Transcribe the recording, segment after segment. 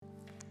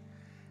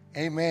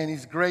Amen.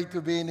 It's great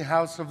to be in the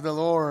house of the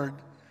Lord.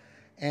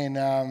 And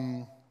I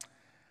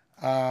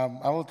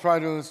will try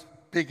to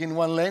speak in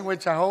one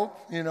language, I hope,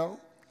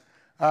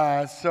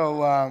 I'll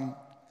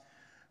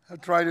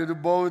try to do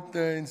both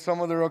in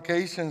some other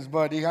occasions,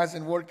 but it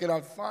hasn't worked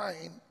out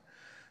fine.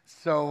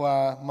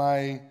 So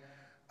my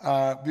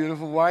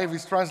beautiful wife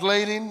is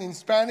translating in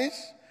Spanish.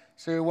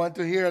 So you want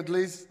to hear at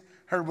least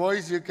her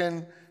voice, you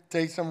can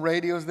take some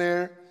radios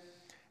there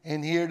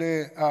and hear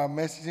the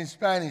message in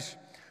Spanish.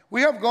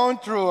 We have gone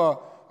through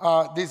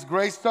this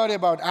great study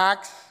about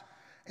Acts,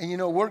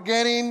 and we're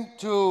getting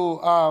to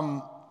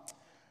a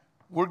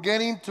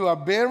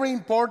very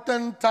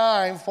important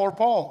time for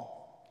Paul,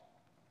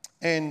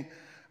 and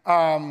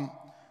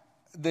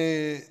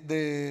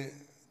the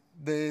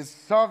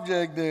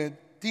subject, the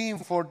theme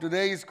for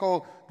today is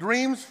called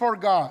Dreams for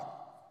God,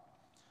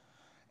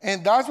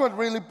 and that's what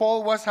really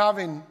Paul was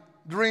having,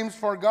 dreams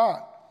for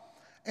God.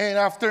 And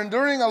after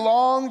enduring a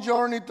long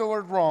journey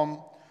toward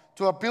Rome,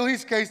 to appeal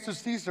his case to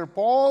Caesar,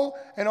 Paul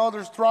and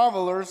other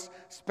travelers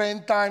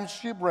spent time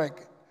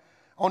shipwrecked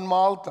on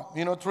Malta.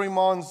 3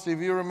 months, if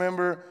you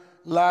remember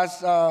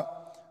last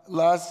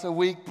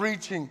week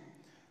preaching,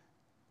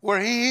 where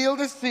he healed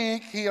the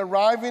sick. He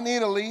arrived in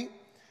Italy,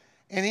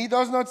 and he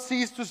does not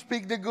cease to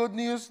speak the good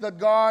news that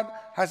God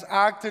has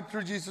acted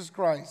through Jesus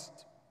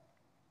Christ.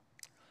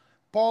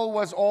 Paul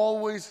was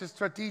always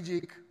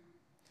strategic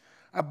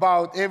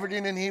about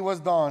everything that he was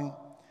done.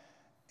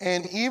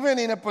 And even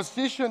in a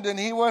position that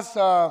he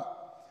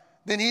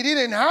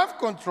didn't have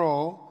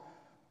control,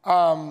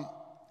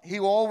 he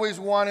always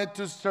wanted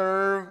to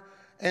serve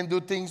and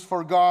do things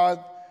for God.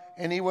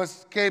 And he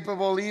was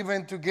capable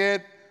even to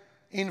get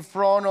in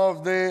front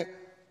of the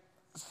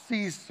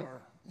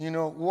Caesar.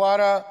 What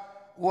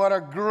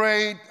a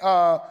great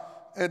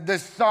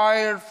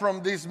desire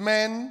from these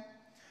men.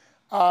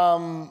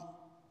 I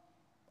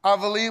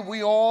believe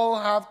we all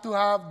have to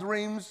have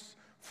dreams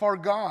for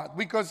God,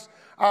 because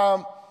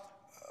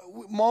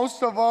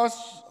most of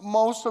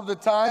the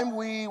time,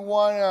 we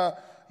want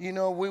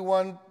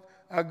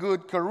a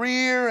good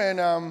career,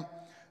 and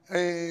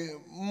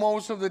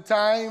most of the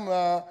time,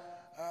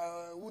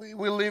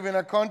 we live in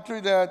a country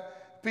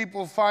that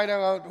people fight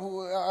about.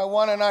 I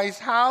want a nice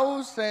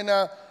house, and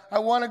I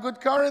want a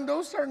good car, and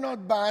those are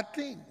not bad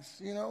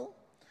things,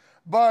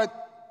 But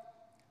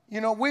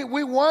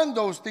we want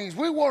those things.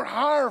 We work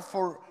hard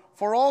for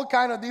all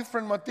kind of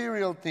different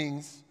material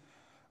things,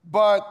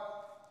 but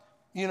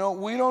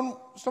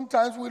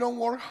sometimes we don't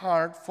work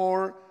hard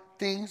for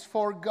things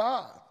for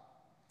God.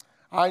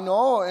 I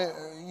know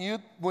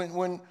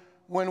when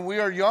we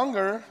are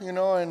younger, and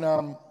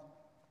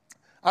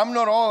I'm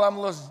not old,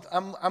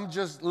 I'm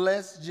just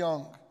less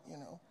young,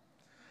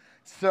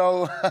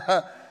 So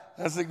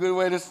that's a good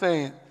way to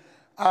say it.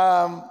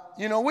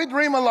 We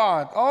dream a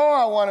lot. Oh,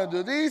 I want to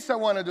do this, I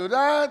want to do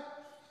that.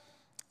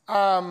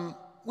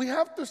 We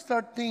have to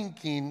start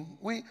thinking,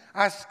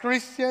 as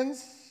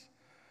Christians,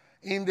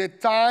 in the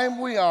time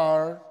we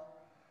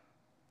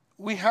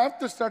have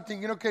to start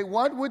thinking, okay,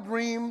 what we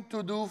dream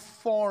to do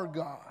for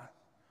God?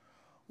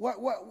 What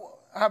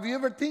have you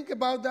ever think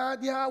about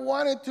that? Yeah, I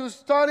wanted to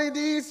study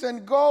this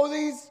and go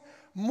this,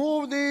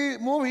 move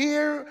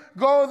here,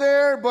 go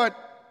there, but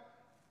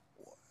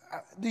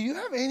do you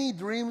have any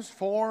dreams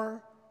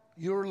for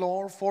your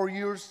Lord, for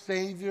your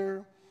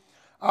Savior?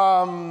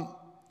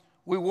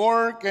 We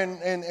work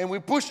and we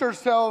push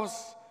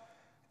ourselves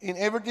in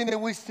everything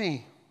that we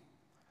see.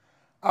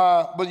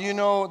 But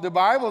the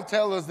Bible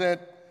tells us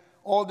that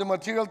all the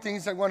material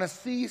things are going to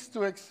cease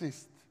to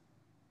exist.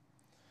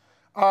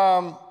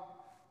 Before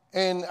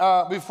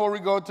we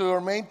go to our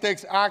main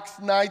text, Acts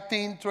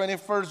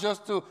 19:21,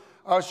 just to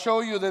show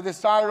you the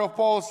desire of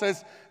Paul,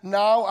 says,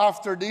 now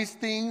after these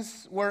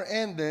things were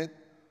ended,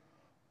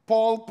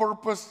 Paul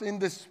purposed in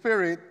the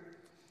Spirit,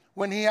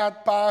 when he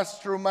had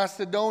passed through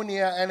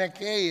Macedonia and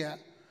Achaia,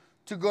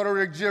 to go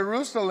to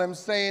Jerusalem,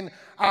 saying,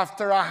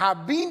 after I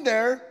have been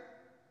there,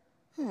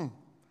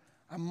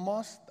 I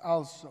must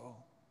also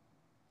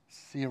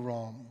see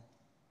Rome.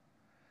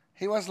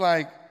 He was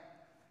like,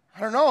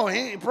 I don't know,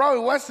 he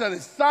probably was a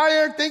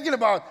desire, thinking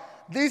about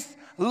this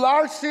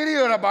large city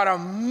of about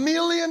 1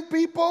 million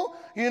people.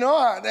 Rome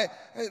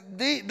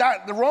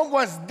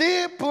was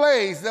the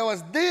place. There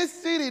was this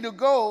city to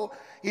go.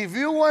 If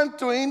you want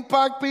to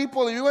impact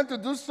people, if you want to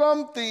do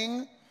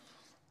something,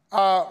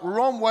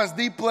 Rome was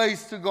the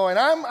place to go. And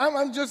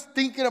I'm just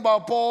thinking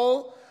about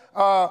Paul,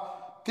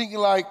 thinking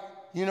like,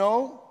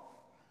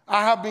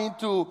 I have been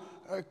to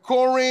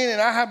Corinth,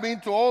 and I have been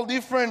to all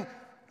different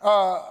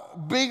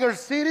bigger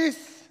cities.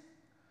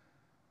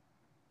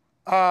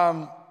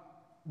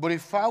 But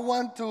if I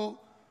want to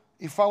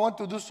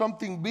do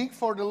something big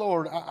for the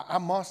Lord, I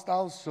must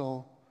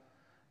also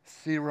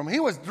see Rome. He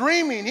was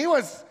dreaming. He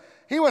was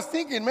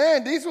thinking,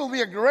 man, this will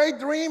be a great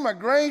dream, a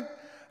great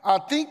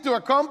thing to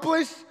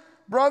accomplish.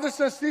 Brothers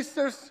and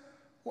sisters,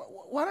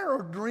 what are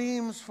our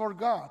dreams for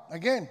God?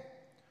 Again,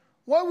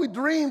 what we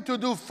dream to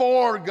do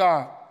for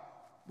God.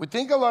 We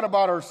think a lot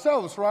about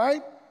ourselves,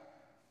 right?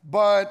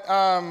 But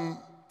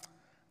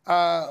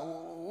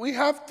we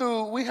have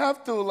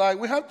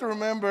to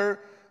remember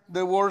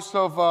the words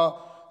of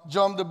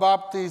John the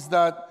Baptist,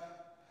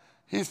 that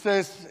he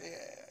says,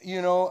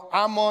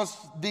 I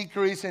must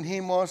decrease and he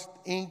must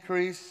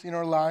increase in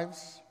our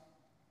lives.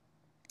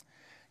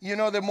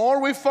 The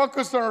more we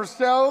focus on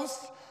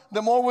ourselves,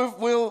 the more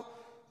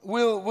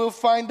we'll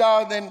find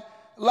out that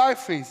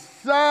life is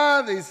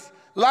sad,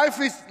 life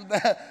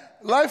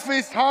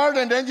is hard,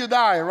 and then you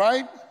die,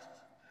 right?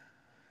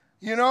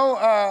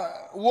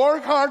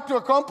 Work hard to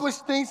accomplish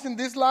things in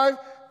this life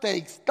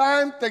takes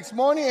time, takes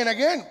money, and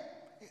again,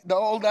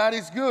 all that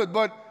is good.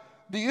 But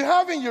do you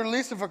have in your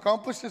list of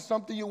accomplishments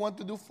something you want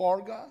to do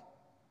for God?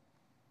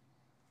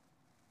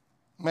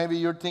 Maybe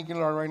you're thinking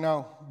right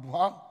now,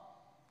 wow,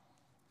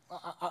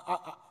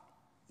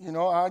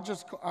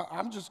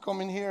 I'm just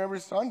coming here every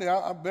Sunday.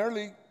 I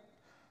barely,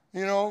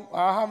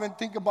 I haven't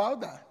think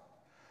about that.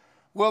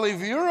 Well,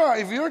 if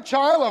you're a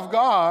child of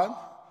God,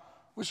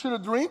 we should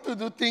have dreamed to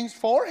do things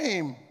for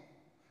Him.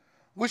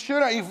 We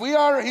should have, if we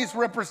are His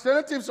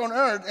representatives on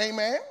earth,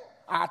 amen,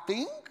 I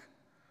think,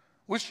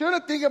 we should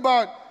have think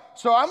about,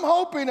 so I'm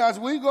hoping as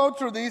we go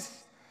through this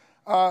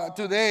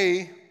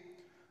today,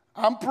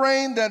 I'm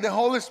praying that the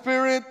Holy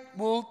Spirit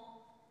will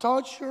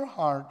touch your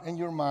heart and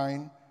your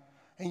mind,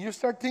 and you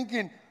start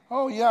thinking,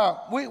 oh yeah,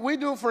 we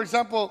do, for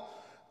example,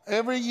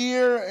 every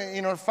year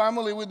in our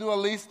family, we do a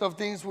list of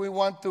things we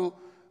want to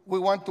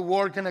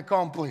work and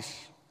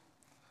accomplish.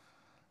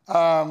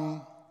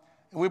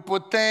 We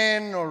put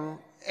 10 or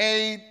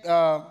 8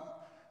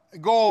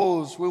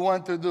 goals we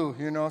want to do,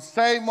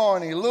 save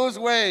money, lose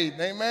weight,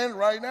 amen,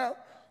 right now,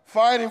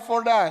 fighting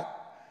for that.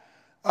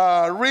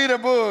 Read a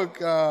book,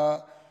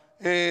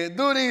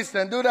 do this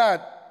and do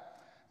that.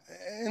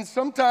 And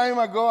some time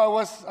ago,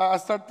 I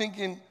started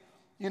thinking,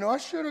 I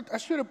should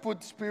have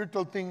put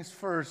spiritual things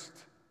first,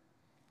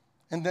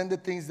 and then the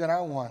things that I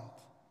want.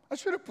 I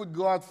should have put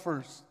God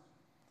first.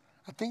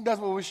 I think that's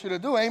what we should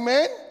have do.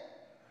 Amen.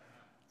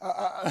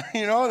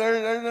 There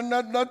are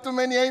not too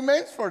many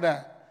amens for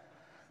that.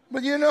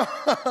 But we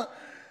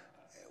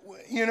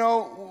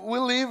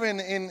live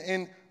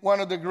in one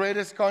of the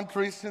greatest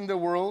countries in the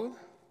world.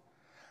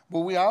 But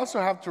we also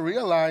have to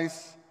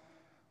realize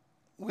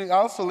we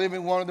also live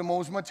in one of the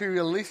most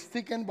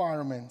materialistic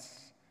environments,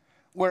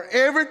 where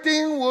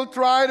everything will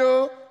try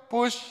to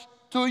push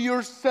to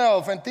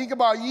yourself and think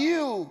about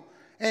you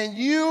and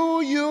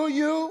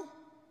you,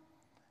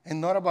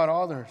 and not about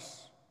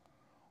others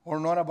or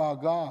not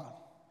about God.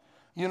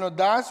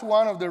 That's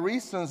one of the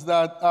reasons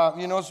that,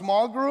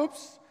 small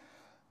groups,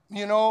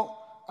 there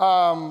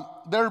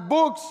are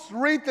books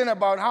written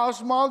about how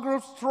small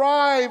groups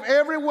thrive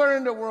everywhere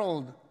in the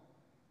world.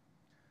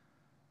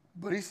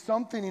 But it's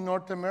something in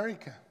North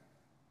America,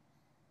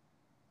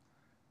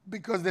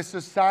 because the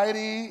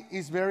society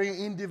is very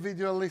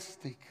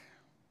individualistic.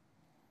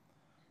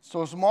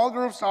 So small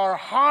groups are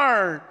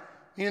hard.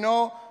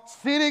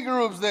 City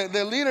groups,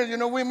 the leaders,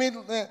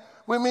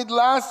 we meet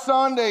last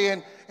Sunday,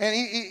 and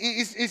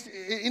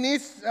it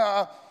needs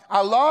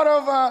a lot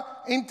of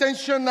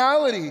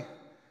intentionality.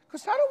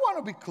 Because I don't want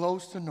to be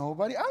close to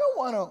nobody. I don't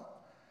want to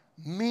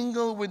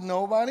mingle with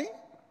nobody.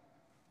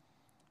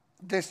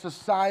 The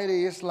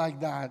society is like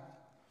that.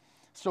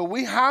 So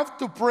we have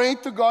to pray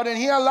to God, and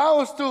He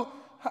allows us to,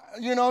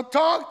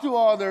 talk to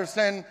others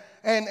and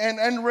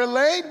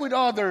relate with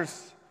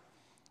others.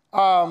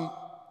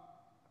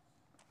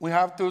 We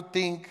have to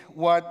think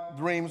what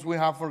dreams we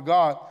have for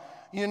God.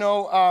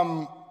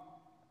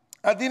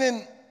 I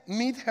didn't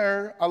meet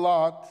her a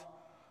lot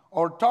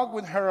or talk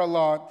with her a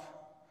lot.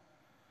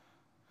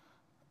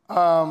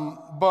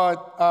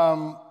 But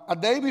a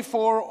day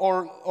before,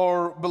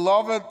 our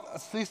beloved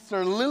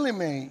sister Lily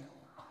Mae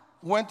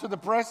went to the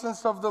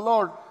presence of the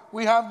Lord.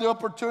 We have the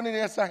opportunity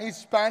as a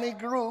Hispanic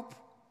group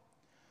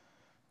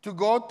to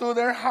go to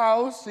their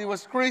house. It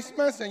was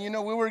Christmas, and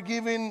we were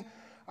giving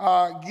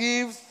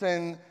gifts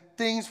and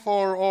things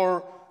for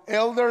our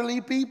elderly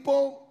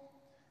people.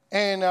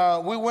 And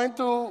we went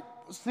to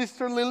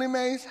Sister Lily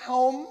Mae's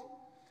home,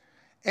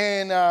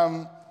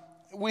 and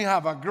we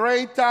have a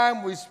great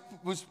time.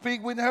 We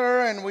speak with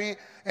her, and we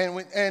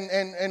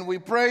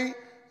pray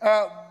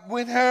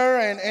with her,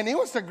 and it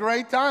was a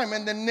great time.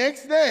 And the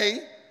next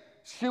day,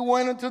 she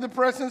went into the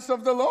presence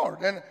of the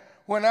Lord. And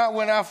when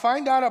I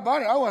find out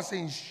about it, I was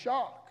in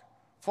shock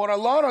for a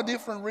lot of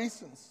different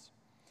reasons.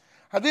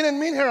 I didn't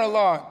meet her a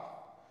lot,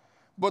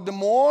 but the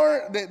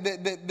more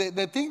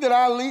the thing that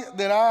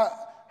I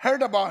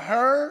heard about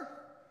her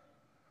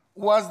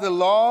was the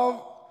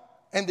love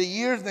and the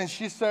years that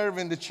she served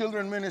in the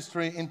children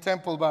ministry in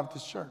Temple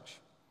Baptist Church.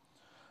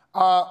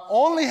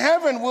 Only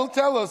heaven will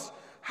tell us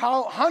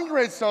how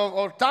hundreds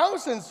or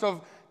thousands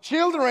of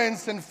children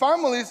and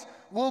families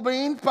will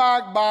be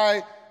impacted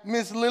by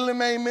Miss Lily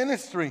Mae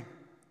ministry.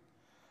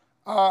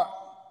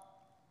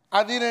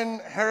 I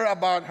didn't hear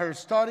about her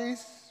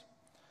studies.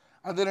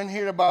 I didn't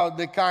hear about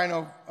the kind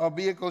of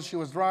vehicle she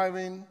was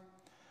driving.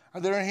 I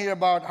didn't hear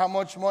about how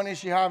much money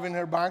she had in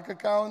her bank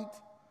account.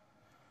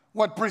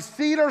 What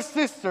preceded her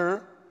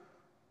sister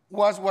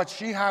was what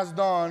she has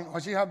done,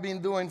 what she has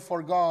been doing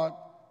for God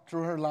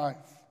through her life.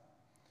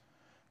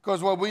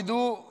 Because what we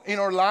do in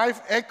our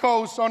life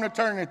echoes on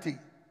eternity.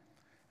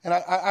 And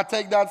I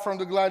take that from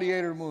the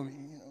Gladiator movie.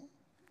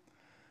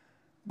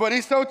 But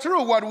it's so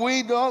true. What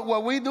we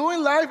do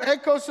in life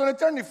echoes on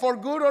eternity, for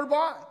good or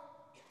bad.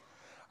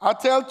 I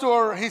tell to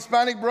our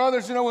Hispanic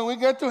brothers, when we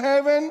get to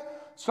heaven,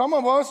 some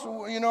of us,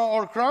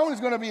 our crown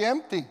is going to be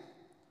empty.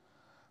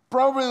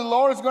 Probably the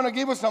Lord is going to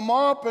give us a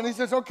mop, and he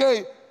says,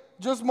 okay,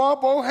 just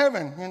mop all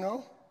heaven,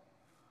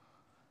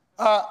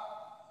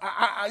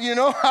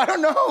 I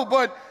don't know,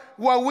 but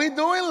what we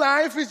do in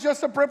life is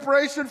just a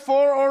preparation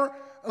for our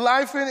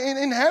life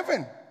in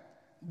heaven.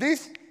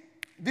 This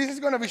is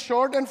going to be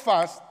short and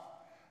fast.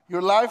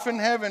 Your life in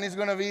heaven is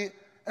going to be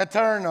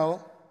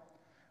eternal.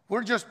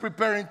 We're just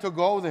preparing to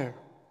go there.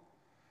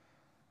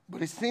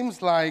 But it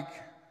seems like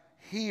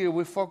here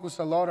we focus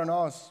a lot on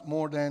us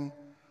more than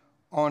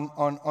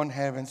on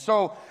heaven.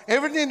 So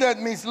everything that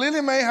Miss Lily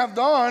may have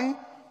done,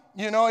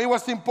 it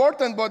was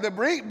important, but the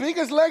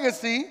biggest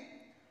legacy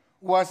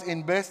was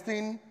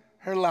investing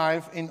her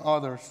life in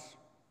others,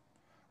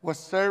 was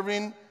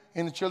serving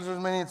in the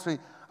children's ministry.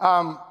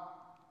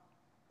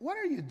 What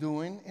are you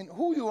doing and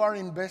who you are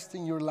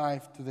investing your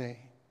life today?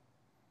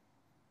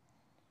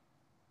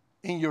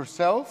 In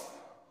yourself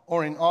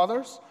or in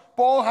others?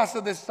 Paul has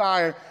a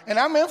desire. And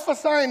I'm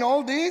emphasizing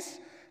all this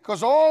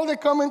because all the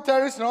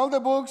commentaries and all the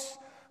books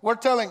were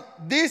telling,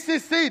 this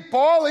is it.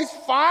 Paul is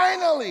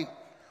finally,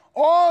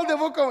 all the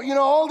book of,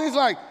 all these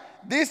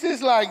this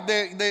is like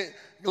the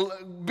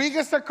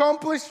biggest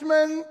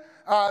accomplishment.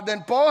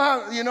 Then Paul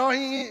had,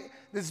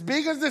 his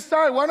biggest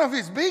desire, one of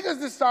his biggest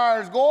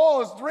desires,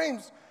 goals,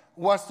 dreams,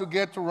 was to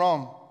get to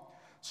Rome.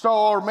 So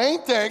our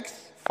main text,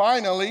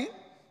 finally,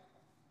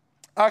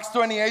 Acts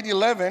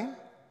 28:11.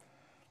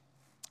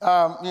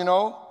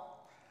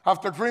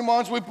 After 3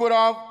 months, we put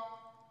out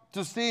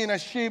to sea in a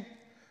ship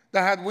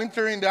that had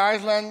winter in the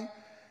island.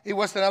 It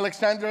was an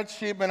Alexandria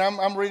ship, and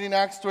I'm reading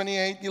Acts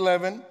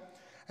 28:11.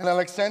 An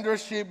Alexandria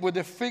ship with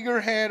the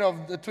figurehead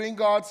of the twin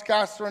gods,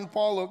 Castor and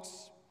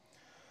Pollux.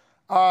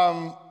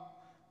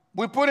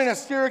 We put in a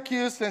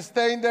Syracuse and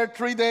stayed there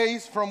 3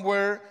 days.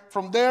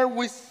 From there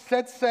we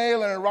set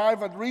sail and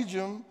arrived at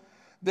Rhegium.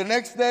 The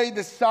next day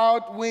the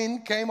south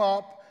wind came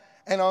up,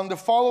 and on the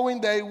following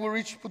day we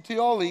reached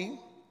Puteoli.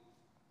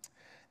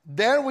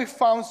 There we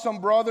found some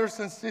brothers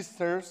and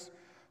sisters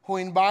who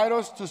invited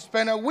us to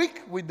spend a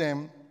week with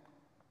them.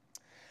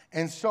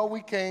 And so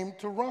we came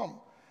to Rome.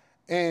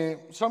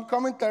 Some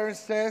commentary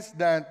says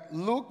that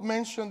Luke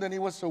mentioned that it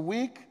was a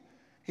week.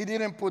 He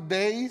didn't put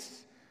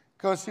days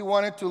because he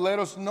wanted to let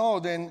us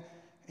know. Then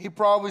he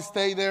probably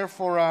stayed there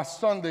for a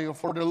Sunday or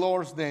for the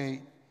Lord's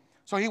Day.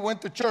 So he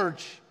went to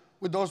church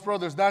with those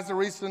brothers. That's the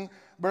reason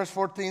verse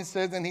 14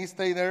 says, and he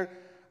stayed there,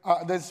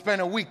 they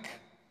spent a week.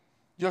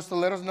 Just to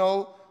let us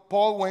know,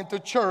 Paul went to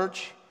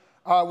church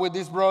with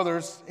these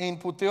brothers in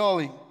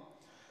Puteoli.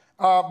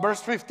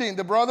 Verse 15,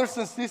 the brothers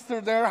and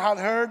sisters there had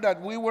heard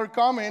that we were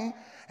coming,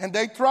 and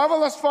they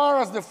traveled as far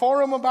as the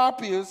Forum of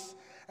Appius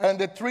and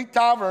the 3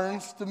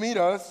 taverns to meet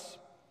us.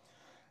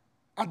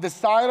 At the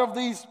sight of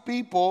these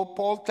people,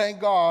 Paul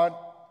thanked God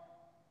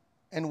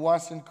and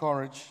was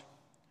encouraged.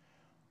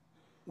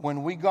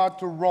 When we got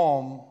to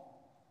Rome,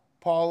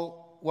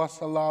 Paul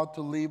was allowed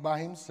to leave by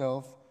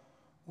himself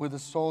with a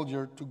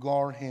soldier to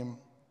guard him.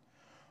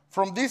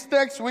 From this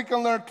text, we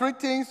can learn 3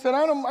 things, and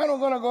I'm not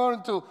going to go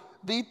into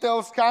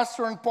details.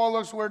 Castor and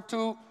Pollux were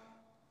 2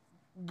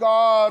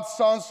 gods,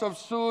 sons of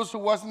Zeus, who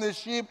was in the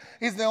ship.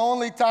 It's the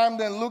only time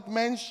that Luke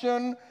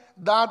mentioned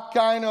that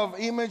kind of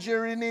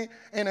imagery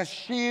in a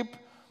ship.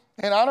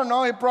 And I don't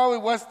know, he probably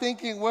was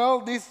thinking, well,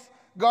 these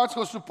gods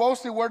who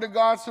supposedly were the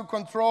gods who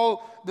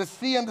control the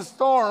sea and the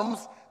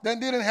storms, then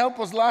didn't help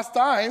us last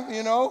time,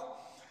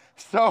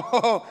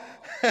 So,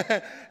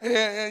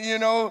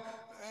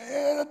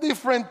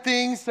 different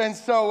things. And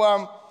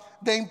so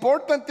the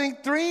important thing,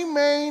 3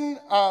 main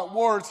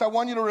words I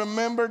want you to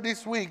remember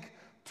this week: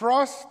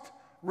 trust,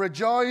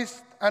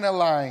 rejoice, and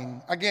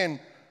align.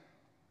 Again,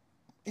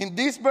 in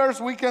this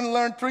verse we can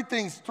learn 3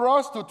 things: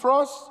 trust,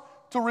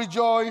 to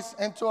rejoice,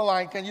 and to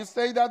align. Can you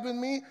say that with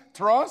me?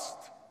 Trust,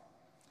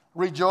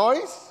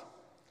 rejoice,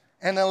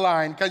 and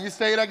align. Can you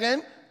say it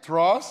again?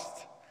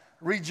 Trust,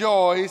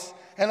 rejoice,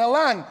 and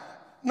align.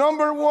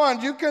 Number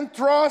 1, you can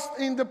trust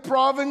in the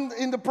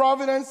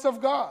providence of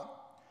God.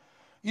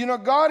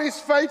 God is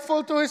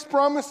faithful to his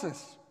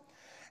promises.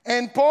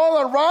 And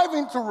Paul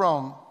arriving to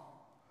Rome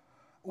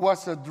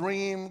was a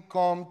dream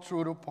come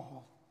true to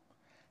Paul.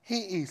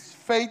 He is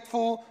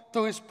faithful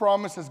to his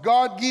promises.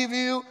 God give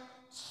you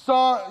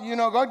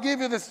God give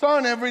you the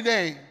sun every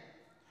day.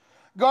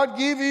 God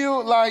give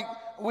you, like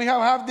we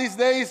have these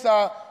days,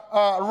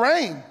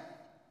 rain.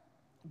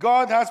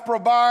 God has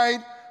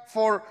provided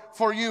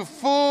for you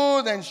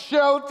food and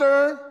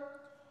shelter.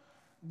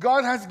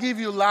 God has give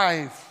you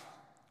life.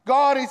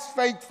 God is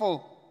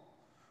faithful.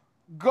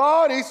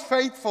 God is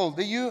faithful.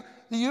 Do you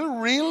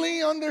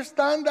really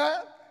understand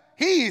that?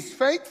 He is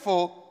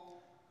faithful.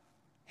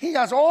 He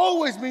has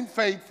always been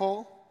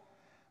faithful.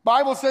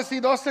 Bible says he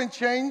doesn't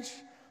change,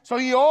 so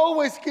he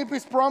always keeps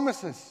his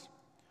promises.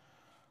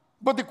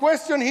 But the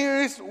question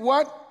here is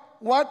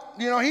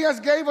he has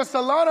gave us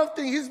a lot of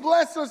things. He's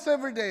blessed us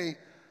every day.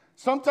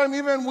 Sometimes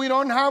even we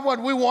don't have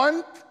what we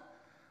want,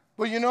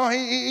 but he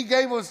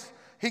has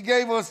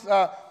gave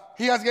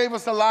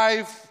us a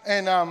life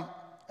and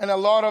a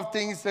lot of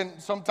things,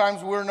 and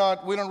sometimes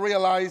we don't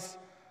realize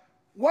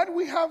what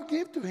we have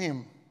give to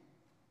him.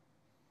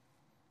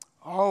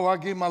 Oh, I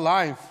give my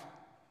life.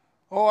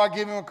 Oh, I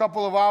give him a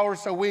couple of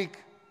hours a week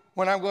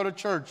when I go to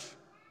church.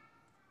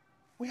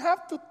 We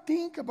have to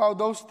think about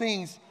those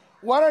things.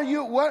 What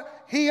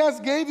he has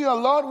gave you a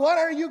lot. What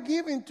are you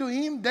giving to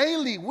him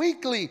daily,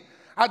 weekly?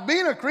 At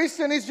being a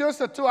Christian, it's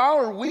just a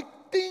 2-hour week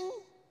thing.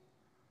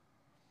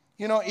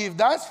 If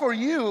that's for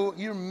you,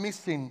 you're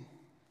missing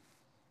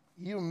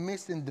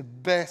the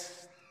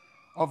best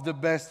of the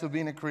best of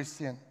being a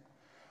Christian.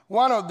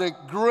 One of the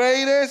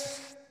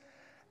greatest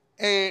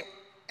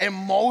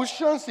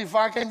emotions, if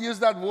I can use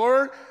that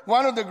word,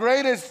 one of the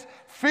greatest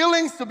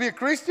feelings to be a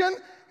Christian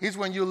is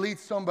when you lead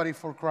somebody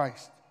for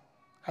Christ.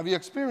 Have you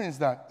experienced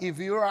that? If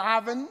you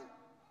haven't,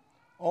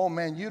 oh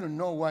man, you don't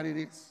know what it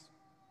is.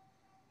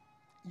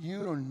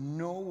 You don't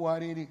know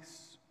what it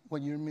is,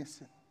 what you're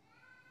missing.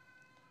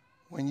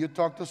 When you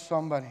talk to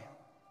somebody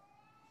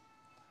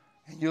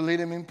and you lead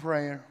them in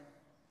prayer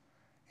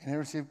and they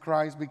receive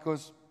Christ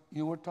because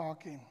you were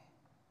talking.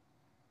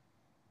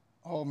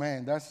 Oh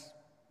man,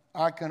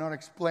 I cannot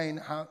explain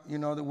how,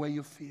 the way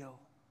you feel.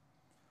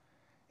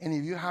 And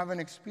if you haven't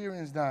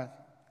experienced that,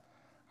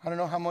 I don't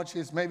know how much it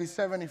is, maybe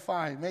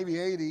 75, maybe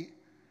 80,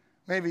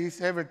 maybe it's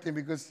everything,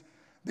 because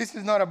this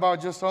is not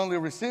about just only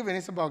receiving,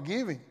 it's about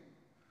giving.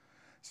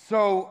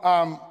 So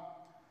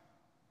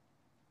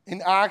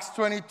in Acts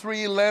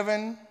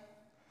 23:11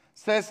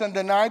 says, and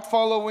the night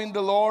following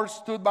the Lord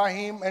stood by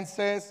him and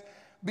says,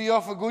 be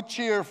of a good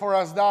cheer, for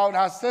as thou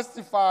hast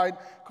testified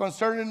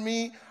concerning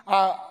me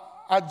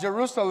at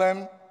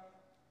Jerusalem,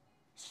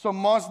 so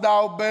must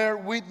thou bear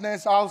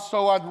witness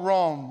also at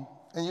Rome.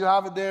 And you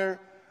have it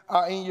there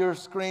in your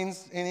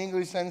screens in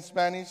English and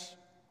Spanish.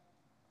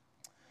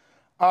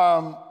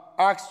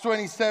 Acts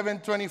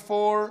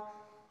 27:24,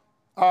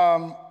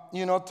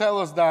 tell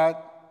us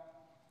that.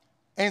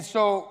 And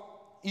so,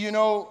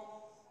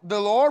 the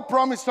Lord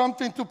promised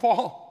something to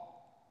Paul.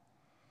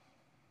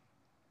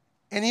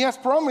 And he has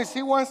promised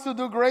he wants to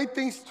do great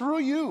things through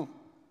you.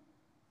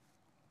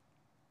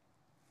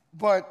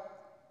 But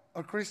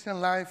a Christian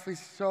life is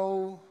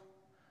so,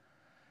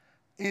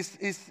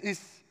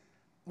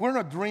 we're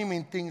not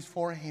dreaming things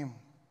for him.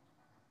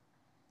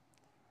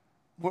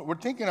 We're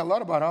thinking a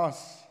lot about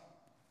us.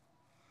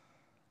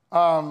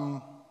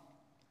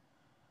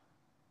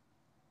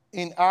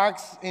 In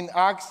Acts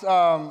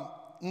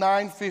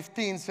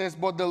 9:15 says,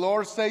 but the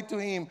Lord said to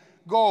him,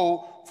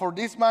 go, for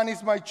this man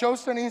is my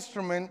chosen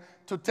instrument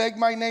to take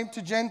my name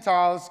to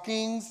Gentiles,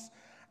 kings,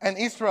 and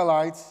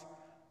Israelites.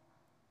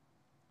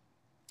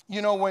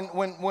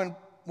 When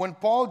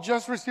Paul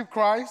just received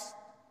Christ,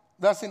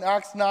 that's in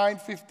Acts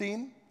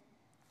 9:15.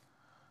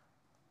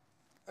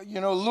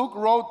 Luke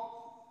wrote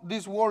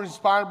this word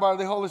inspired by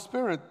the Holy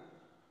Spirit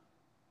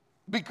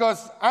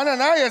because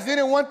Ananias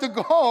didn't want to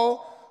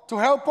go to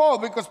help Paul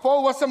because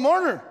Paul was a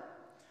murderer.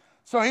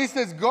 So he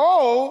says,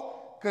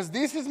 go, because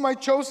this is my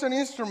chosen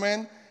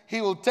instrument.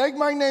 He will take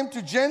my name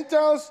to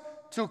Gentiles,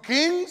 to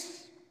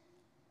kings.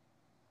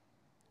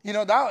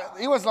 That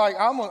it was like,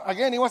 almost,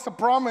 again, it was a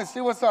promise.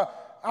 It was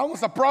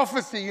almost a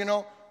prophecy,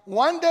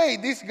 One day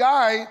this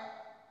guy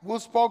will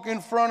speak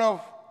in front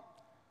of,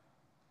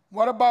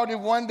 what about if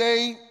one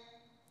day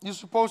you're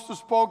supposed to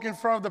speak in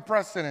front of the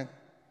president?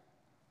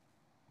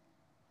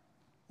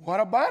 What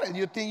about it?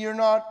 You think you're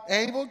not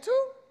able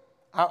to?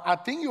 I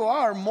think you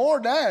are more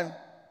than.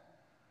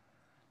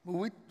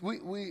 But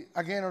we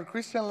again, our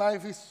Christian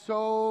life is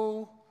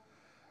so,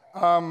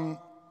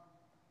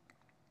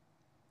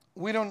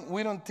 we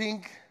don't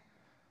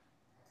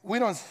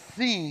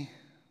see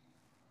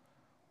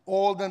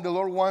all that the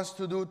Lord wants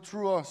to do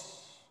through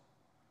us.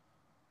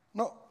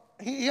 No,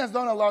 He has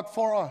done a lot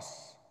for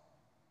us.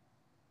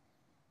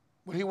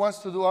 But He wants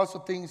to do also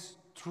things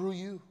through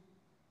you.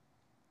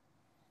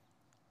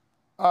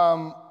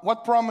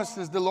 What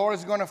promises the Lord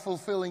is going to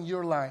fulfill in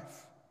your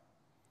life?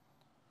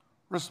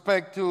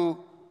 Respect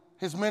to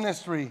His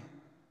ministry,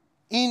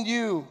 in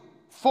you,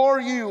 for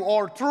you,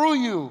 or through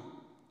you.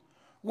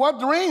 What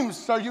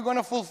dreams are you going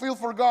to fulfill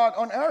for God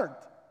on earth?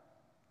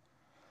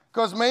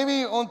 Because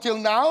maybe until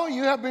now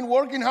you have been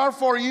working hard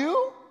for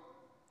you.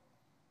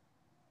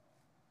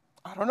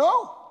 I don't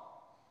know.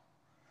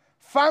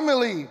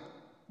 Family,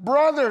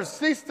 brothers,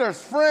 sisters,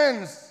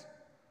 friends.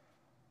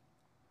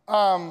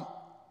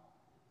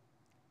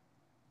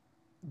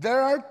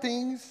 There are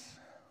things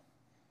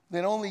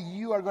that only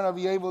you are going to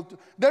be able to.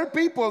 There are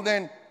people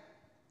that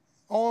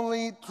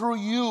only through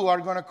you are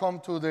going to come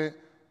to the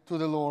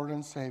Lord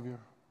and Savior.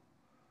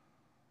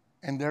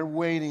 And they're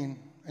waiting.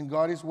 And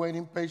God is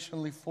waiting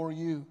patiently for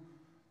you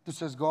to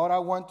say, God, I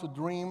want to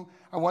dream.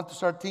 I want to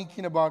start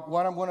thinking about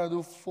what I'm going to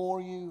do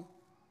for you.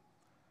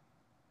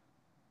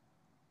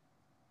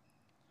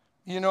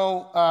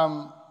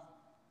 I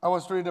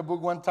was reading a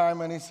book one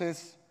time and it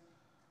says,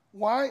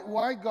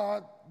 Why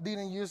God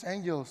didn't use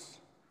angels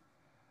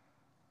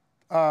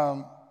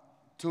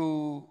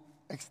to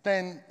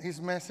extend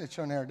his message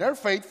on earth? They're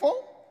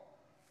faithful.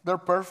 They're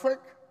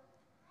perfect.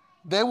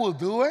 They will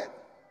do it.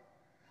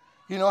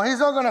 You know, he's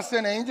not going to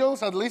send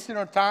angels, at least in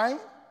our time.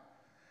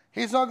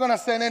 He's not going to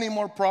send any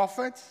more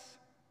prophets.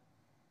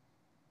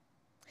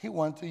 He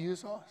wants to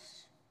use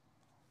us.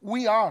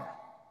 We are.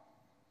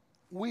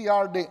 We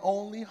are the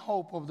only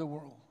hope of the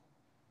world.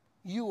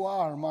 You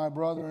are, my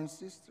brother and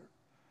sister.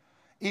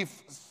 If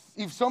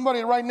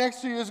somebody right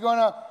next to you is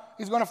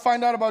gonna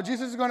find out about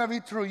Jesus, it's gonna be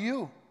through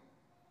you.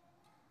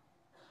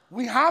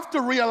 We have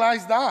to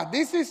realize that.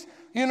 This is,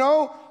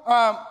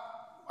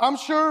 I'm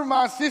sure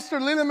my sister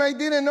Lily Mae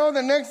didn't know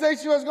the next day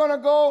she was gonna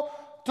go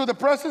to the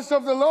presence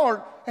of the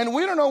Lord. And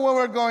we don't know when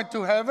we're going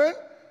to heaven,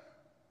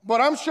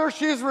 but I'm sure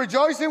she's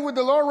rejoicing with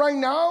the Lord right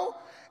now.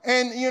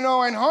 And,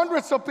 and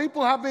hundreds of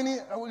people are going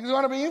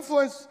to be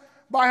influenced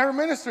by her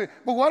ministry.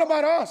 But what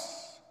about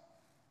us?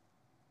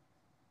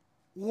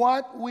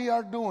 What we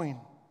are doing,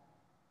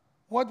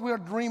 what we are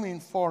dreaming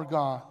for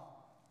God.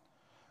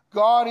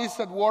 God is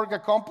at work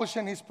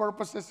accomplishing his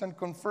purposes and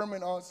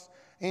confirming us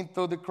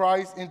into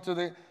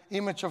the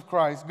image of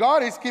Christ.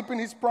 God is keeping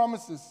his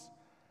promises.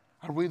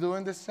 Are we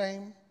doing the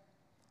same?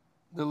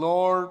 The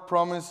Lord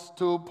promised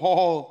to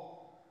Paul,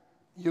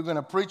 you're going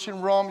to preach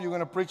in Rome, you're going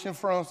to preach in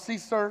front of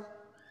Caesar.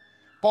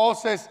 Paul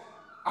says,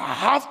 I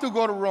have to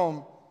go to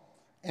Rome.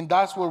 And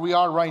that's where we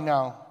are right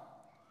now.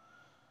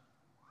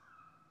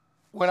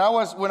 When I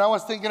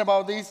was thinking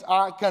about this,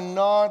 I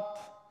cannot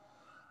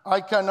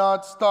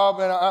stop.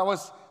 And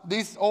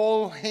this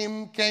old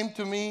hymn came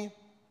to me.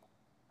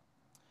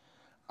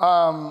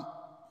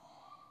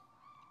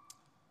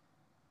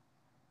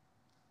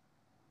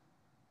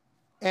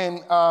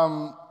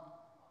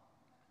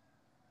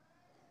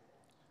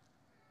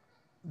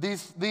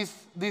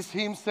 This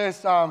hymn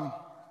says,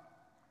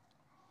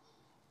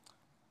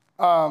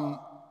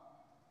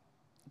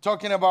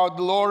 talking about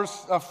the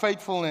Lord's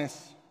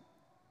faithfulness.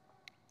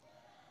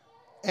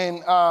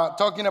 And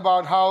talking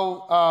about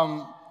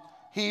how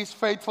he is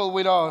faithful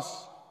with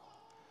us.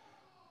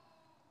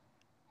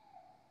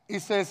 He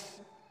says,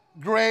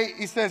 great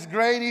is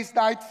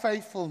thy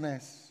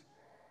faithfulness,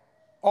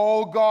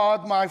 O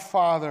God my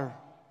Father.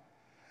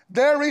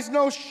 There is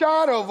no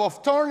shadow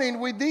of turning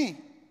with thee.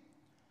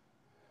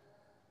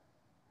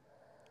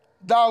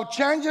 Thou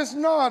changest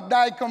not,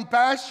 thy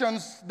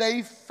compassions,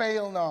 they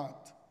fail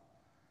not.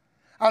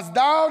 As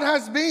thou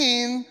hast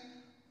been,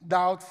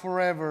 thou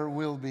forever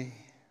will be.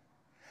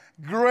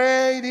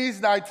 Great is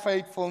thy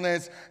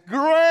faithfulness.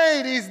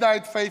 Great is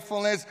thy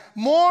faithfulness.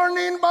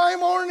 Morning by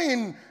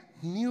morning,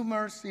 new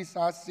mercies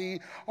I see.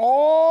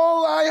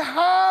 All I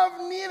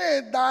have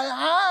needed, thy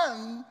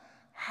hand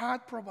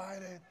hath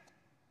provided.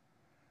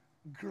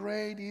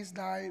 Great is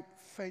thy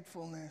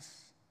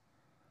faithfulness,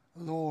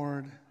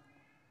 Lord,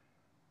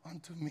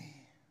 unto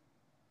me.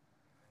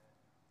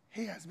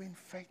 He has been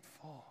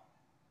faithful.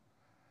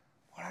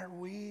 But are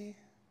we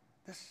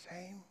the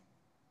same?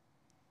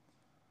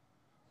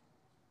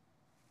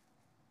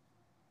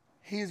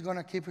 He is going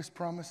to keep his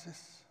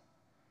promises.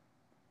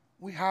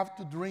 We have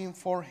to dream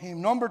for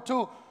him. Number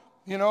two,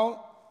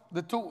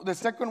 the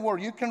second word,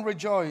 you can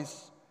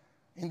rejoice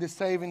in the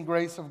saving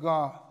grace of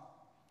God.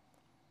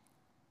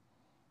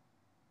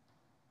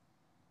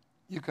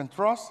 You can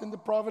trust in the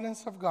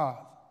providence of God.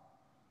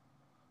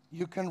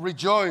 You can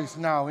rejoice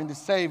now in the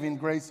saving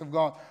grace of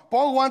God.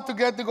 Paul wanted to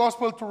get the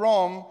gospel to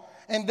Rome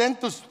and then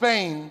to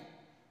Spain.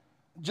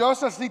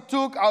 Just as it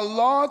took a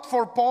lot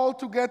for Paul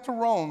to get to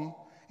Rome,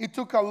 it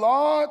took a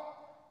lot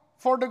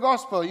for the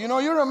gospel. You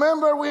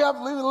remember we have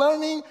been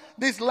learning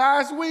these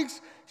last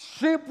weeks,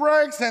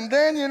 shipwrecks, and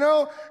then,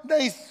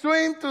 they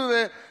swim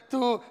to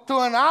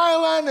an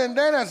island, and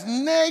then a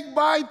snake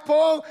bite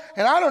Paul.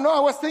 And I don't know, I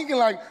was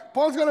thinking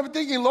Paul's going to be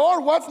thinking,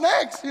 Lord, what's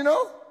next,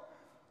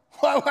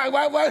 What?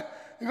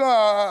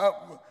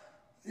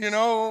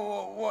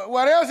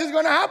 What else is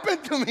going to happen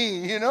to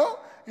me,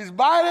 He's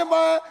bitten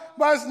by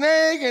a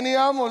snake, and he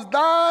almost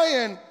died.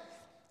 And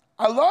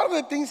a lot of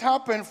the things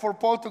happened for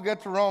Paul to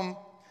get to Rome.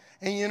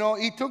 And,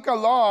 it took a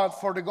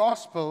lot for the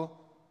gospel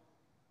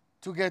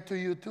to get to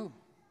you too.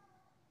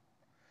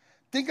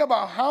 Think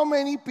about how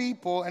many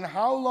people and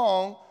how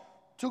long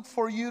it took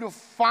for you to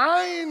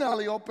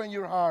finally open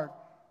your heart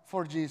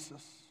for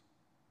Jesus.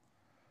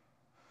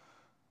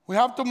 We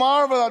have to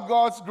marvel at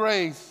God's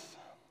grace.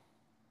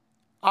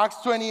 Acts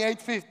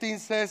 28:15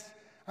 says,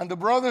 and the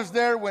brothers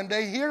there, when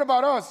they heard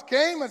about us,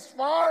 came as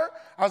far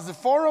as the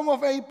Forum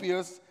of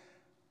Appius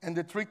and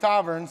the 3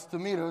 taverns to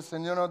meet us.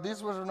 And,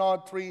 these were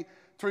not three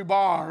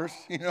bars,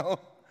 3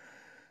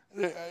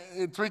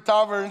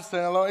 taverns.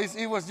 And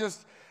it was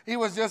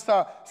just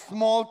a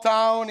small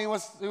town. It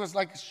was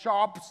like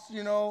shops,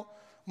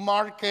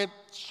 market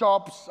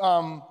shops.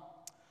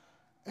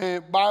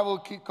 Bible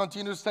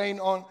continues saying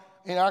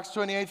in Acts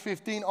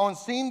 28:15, on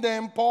seeing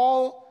them,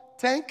 Paul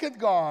thanked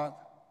God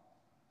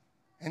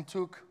and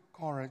took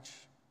courage.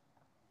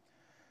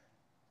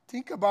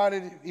 Think about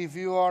it if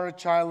you are a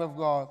child of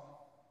God.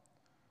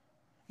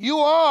 You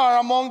are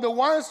among the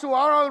ones who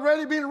are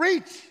already being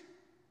reached.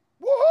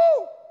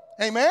 Woohoo!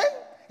 Amen?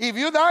 If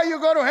you die, you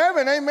go to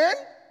heaven. Amen?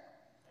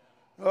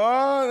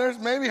 Oh, there's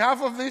maybe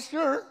half of this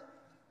sure.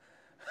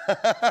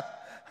 I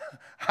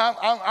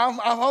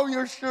hope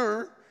you're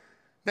sure.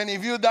 Then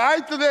if you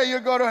die today,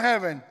 you go to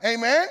heaven.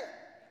 Amen?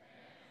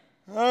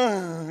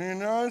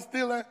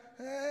 Still,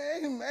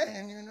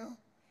 amen,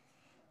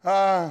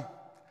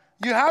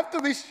 You have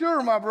to be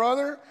sure, my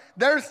brother.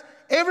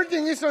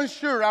 Everything is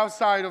unsure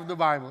outside of the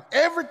Bible.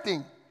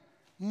 Everything.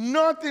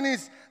 Nothing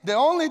is. The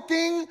only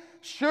thing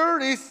sure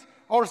is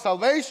our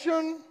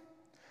salvation.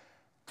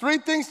 3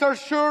 things are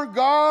sure: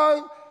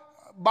 God,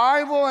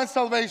 Bible, and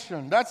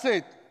salvation. That's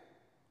it.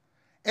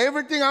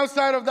 Everything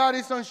outside of that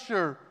is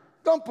unsure.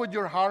 Don't put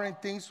your heart in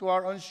things who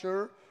are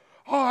unsure.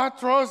 Oh, I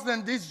trust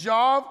in this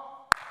job.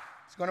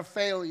 It's going to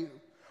fail you.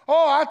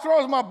 Oh, I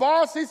trust my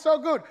boss. He's so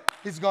good.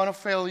 He's going to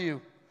fail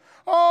you.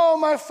 Oh,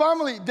 my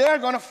family. They're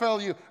going to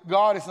fail you.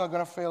 God is not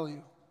going to fail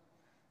you.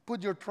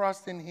 Put your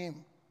trust in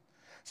Him.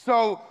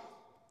 So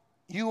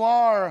you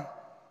are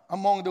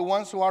among the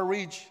ones who are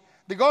rich.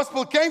 The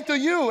gospel came to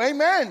you.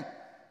 Amen.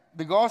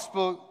 The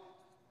gospel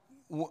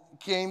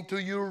came to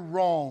you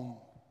wrong.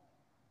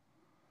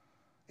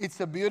 It's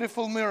a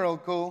beautiful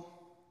miracle.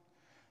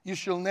 You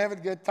shall never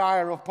get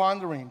tired of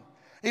pondering.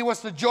 It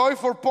was a joy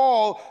for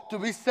Paul to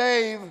be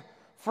saved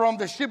from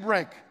the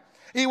shipwreck.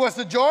 It was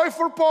a joy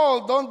for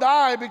Paul, don't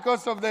die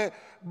because of the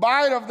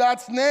bite of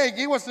that snake.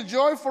 It was a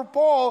joy for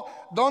Paul,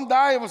 don't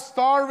die of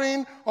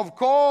starving, of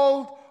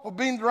cold, of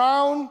being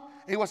drowned.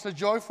 It was a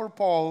joy for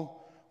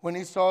Paul when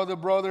he saw the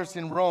brothers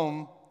in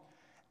Rome.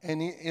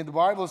 And the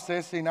Bible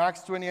says in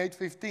Acts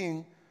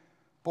 28:15,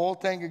 Paul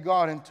thanked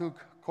God and took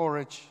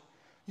courage.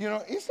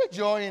 It's a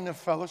joy in the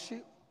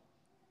fellowship.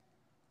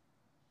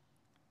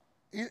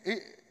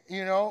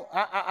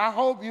 I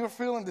hope you're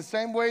feeling the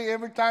same way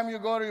every time you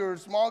go to your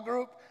small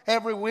group,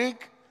 every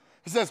week.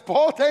 It says,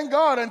 Paul thanked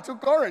God and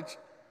took courage.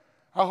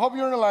 I hope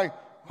you're not like,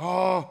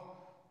 oh,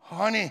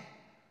 honey,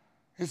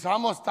 it's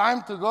almost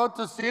time to go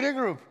to city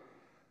group.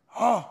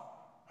 Oh,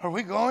 are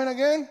we going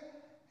again?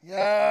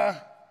 Yeah,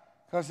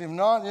 because if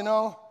not,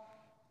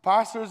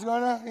 pastor's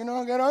going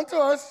to, get onto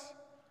us.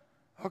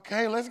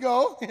 Okay, let's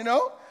go,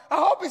 I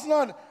hope it's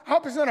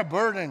not a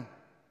burden.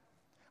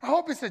 I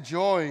hope it's a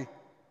joy.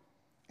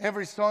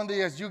 Every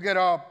Sunday as you get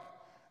up,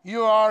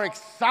 you are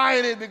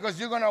excited because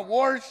you're going to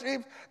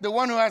worship the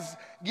one who has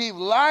given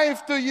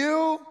life to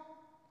you.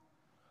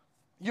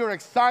 You're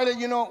excited.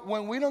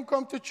 When we don't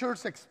come to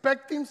church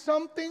expecting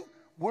something,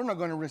 we're not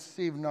going to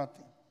receive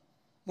nothing.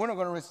 We're not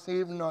going to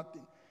receive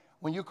nothing.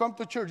 When you come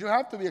to church, you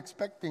have to be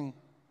expecting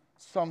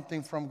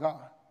something from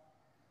God.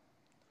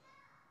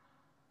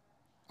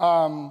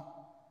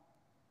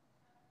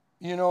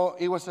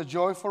 It was a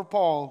joy for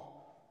Paul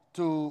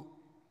to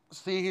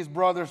see his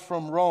brothers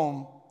from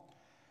Rome.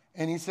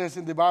 And he says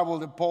in the Bible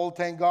that Paul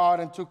thanked God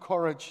and took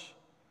courage.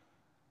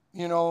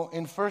 In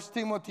 1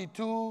 Timothy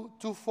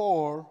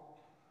 2:4,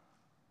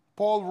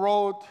 Paul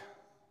wrote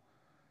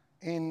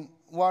in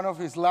one of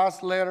his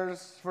last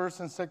letters, 1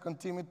 and 2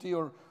 Timothy,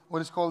 or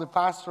what is called the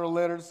pastoral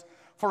letters,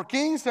 for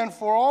kings and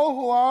for all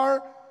who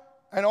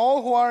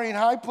are in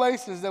high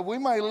places, that we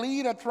might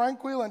lead a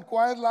tranquil and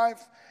quiet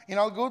life in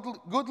all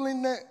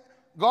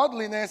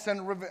godliness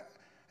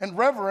and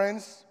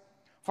reverence.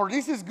 For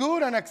this is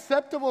good and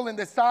acceptable in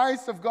the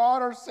sight of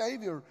God our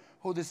Savior,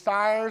 who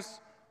desires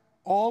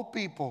all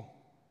people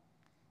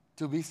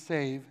to be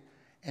saved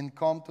and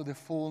come to the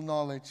full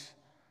knowledge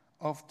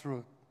of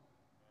truth.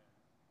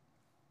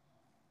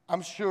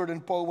 I'm sure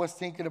that Paul was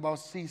thinking about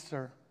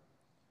Caesar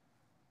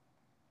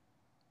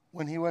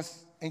when he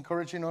was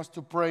encouraging us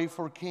to pray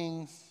for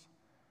kings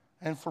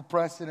and for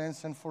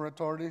presidents and for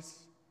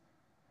authorities.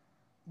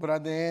 But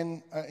at the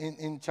end,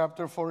 in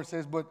chapter 4, it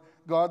says, but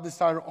God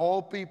desired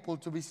all people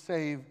to be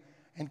saved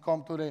and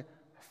come to the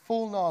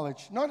full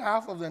knowledge, not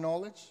half of the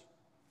knowledge.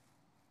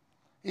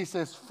 He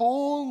says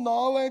full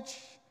knowledge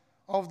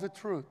of the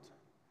truth.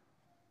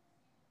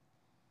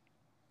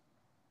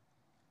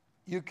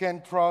 You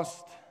can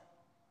trust,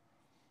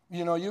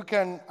 you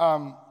can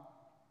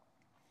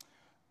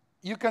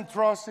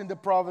trust in the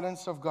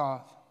providence of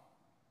God.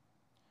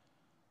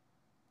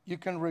 You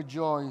can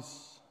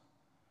rejoice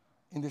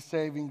in the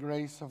saving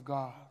grace of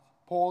God.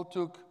 Paul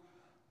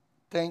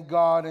thank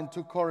God and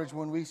took courage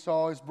when we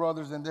saw his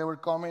brothers and they were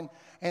coming.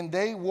 And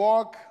they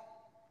walked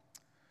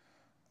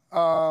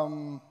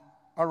around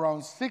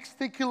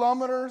 60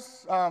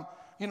 kilometers.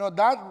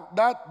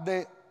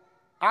 The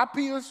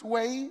Appius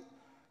Way,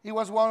 it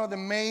was one of the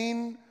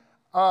main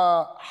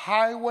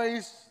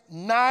highways,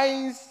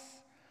 nice,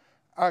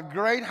 a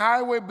great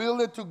highway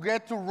built to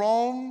get to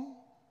Rome.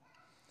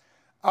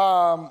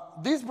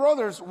 These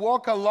brothers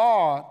walk a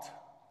lot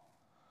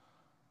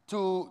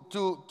to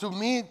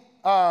meet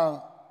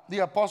the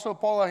Apostle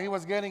Paul as he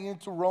was getting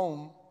into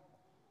Rome.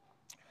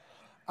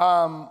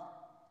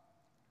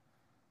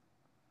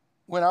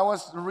 When I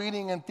was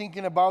reading and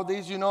thinking about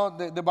this,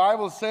 the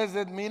Bible says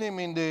that meet him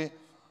in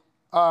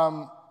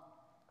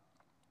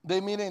they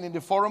meet him in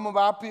the Forum of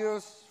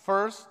Appius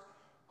first,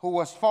 who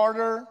was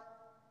farther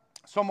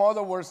Some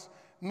other was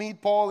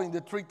meet Paul in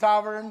the Three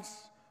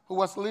Taverns, who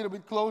was a little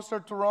bit closer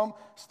to Rome.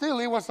 Still,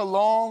 it was a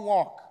long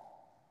walk.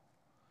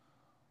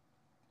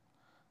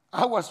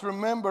 I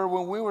remember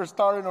when we were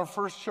starting our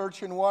first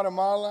church in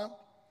Guatemala,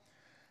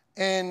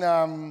 and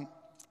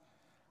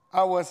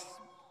I was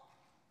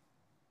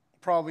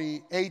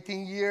probably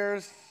 18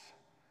 years,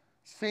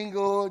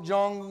 single,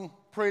 young,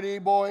 pretty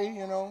boy,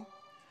 you know,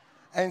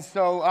 and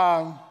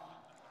so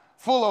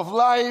full of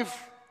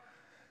life.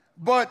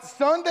 But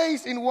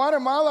Sundays in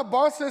Guatemala,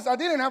 buses, I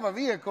didn't have a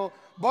vehicle.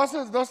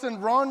 Buses doesn't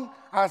run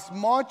as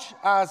much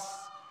as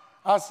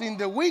in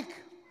the week.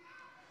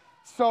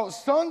 So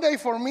Sunday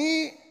for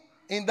me,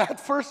 in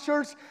that first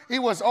church, it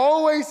was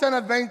always an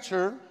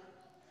adventure.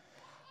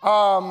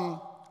 I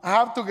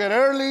have to get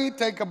early,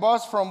 take a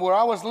bus from where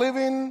I was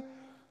living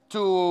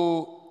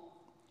to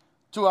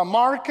a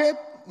market.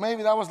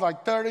 Maybe that was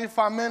like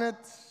 35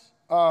 minutes.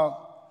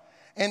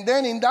 And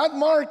then in that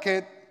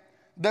market,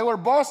 there were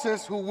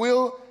buses who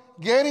will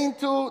get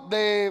into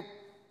the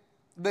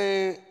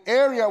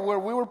area where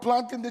we were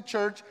planting the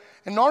church.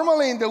 And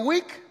normally in the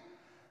week,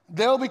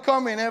 they'll be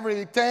coming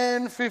every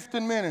 10,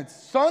 15 minutes.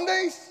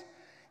 Sundays,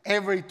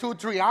 every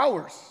 2-3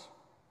 hours.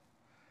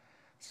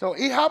 So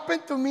it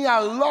happened to me a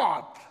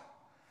lot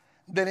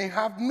that I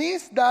have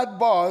missed that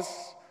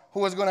bus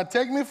who was going to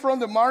take me from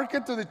the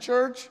market to the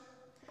church,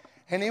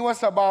 and it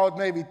was about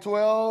maybe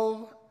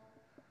 12,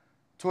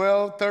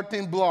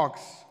 13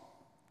 blocks.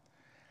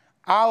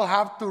 I'll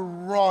have to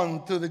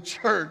run to the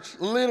church,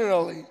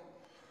 literally.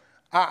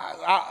 So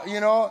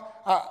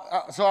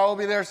I'll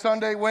be there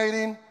Sunday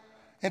waiting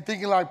and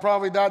thinking like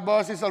probably that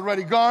bus is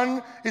already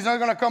gone. It's not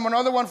going to come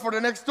another one for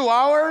the next 2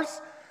 hours,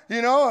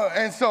 you know.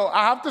 And so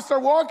I have to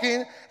start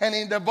walking, and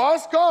if the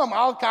bus come,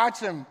 I'll catch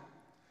him.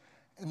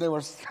 And there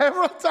were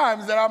several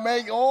times that I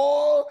make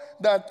all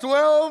that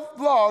 12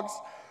 blocks,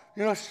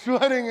 you know,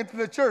 sweating into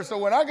the church. So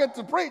when I get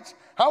to preach,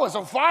 I was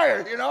on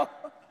fire, you know.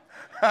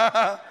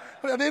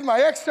 I did my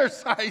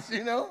exercise,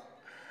 you know.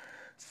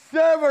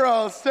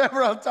 Several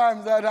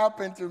times that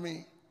happened to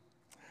me.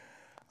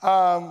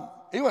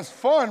 It was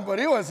fun, but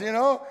it was, you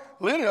know,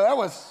 literally I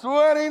was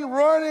sweating,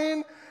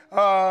 running,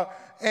 oh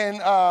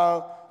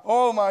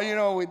my, you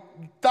know, with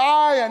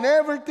tie and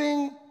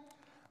everything.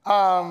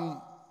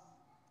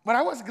 But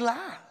I was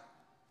glad.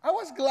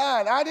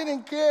 I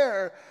didn't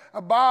care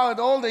about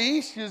all the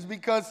issues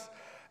because,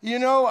 you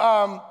know,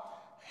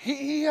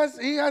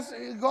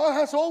 God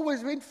has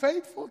always been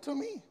faithful to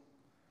me.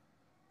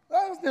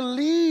 That was the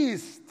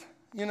least,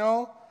 you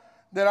know,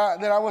 that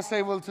I was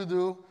able to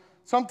do.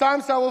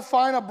 Sometimes I will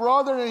find a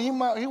brother and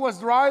he was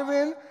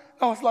driving.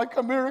 I was like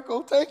a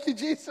miracle. Thank you,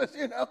 Jesus,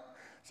 you know.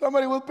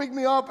 Somebody will pick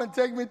me up and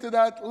take me to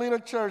that little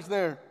church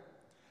there.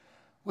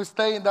 We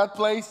stayed in that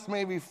place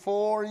maybe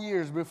 4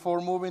 years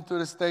before moving to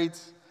the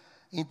States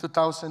in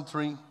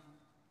 2003.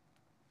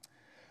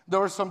 There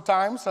were some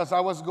times as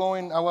I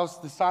was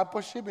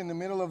discipleship in the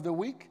middle of the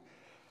week,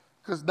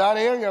 because that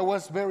area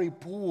was very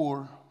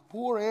poor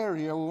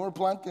area. We were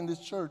planting this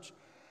church,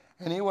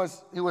 and it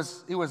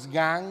was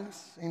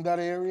gangs in that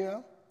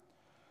area.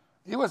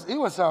 It was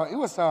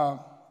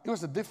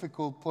a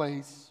difficult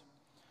place,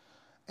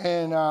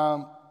 and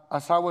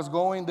as I was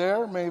going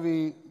there,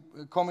 maybe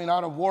coming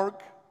out of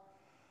work,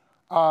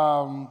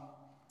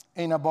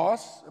 in a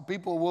bus,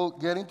 people will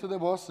get into the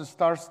bus and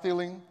start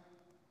stealing,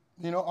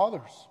 you know,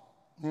 others,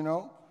 you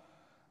know.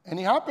 And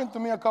it happened to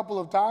me a couple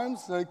of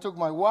times. They took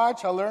my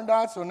watch. I learned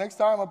that. So next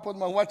time I put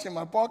my watch in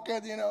my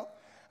pocket, you know.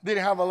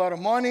 Didn't have a lot of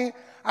money.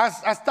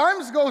 As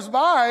times goes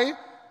by,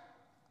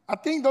 I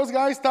think those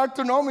guys start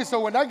to know me. So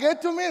when I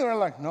get to me, they're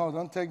like, no,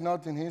 don't take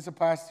nothing. He's a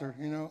pastor,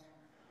 you know.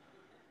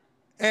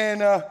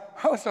 And I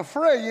was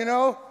afraid, you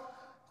know,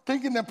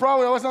 thinking that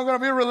probably I was not going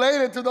to be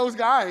related to those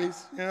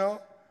guys, you know.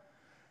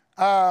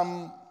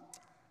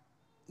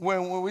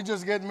 When we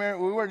just get married,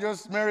 we were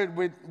just married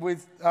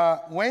with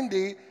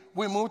Wendy.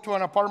 We moved to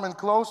an apartment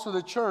close to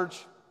the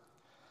church.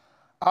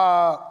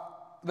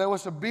 There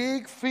was a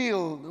big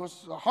field. There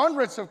was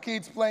hundreds of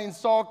kids playing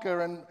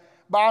soccer and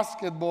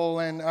basketball,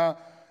 and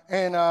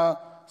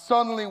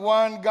suddenly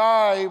one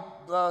guy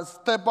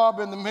stepped up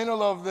in the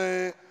middle of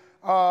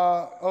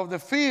the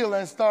field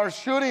and started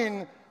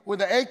shooting with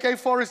the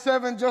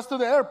AK-47 just to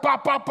the air,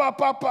 pop, pop, pop,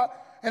 pop,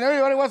 pop, and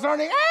everybody was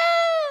running.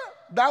 Ah!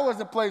 That was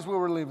the place we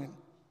were living.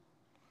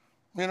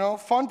 You know,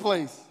 fun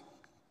place.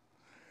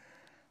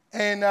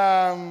 And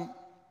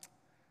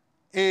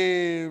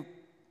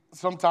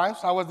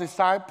sometimes I was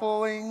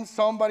discipling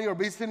somebody or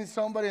visiting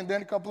somebody, and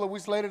then a couple of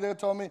weeks later they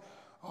told me,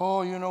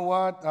 oh, you know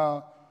what?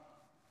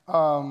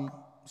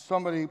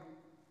 Somebody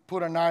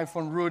put a knife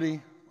on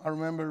Rudy. I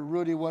remember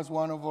Rudy was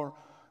one of our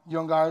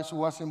young guys who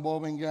was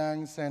involved in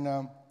gangs,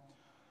 and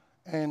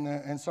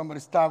somebody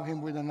stabbed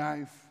him with a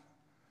knife.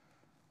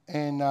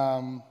 And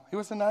he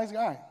was a nice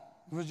guy.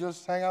 He was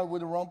just hanging out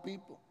with the wrong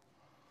people.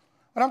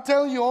 But I'm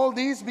telling you all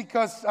this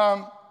because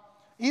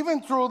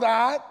even through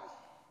that,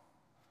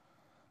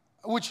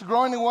 which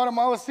growing in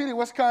Guatemala City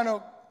was kind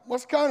of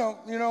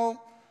you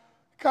know,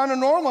 kind of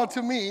normal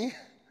to me,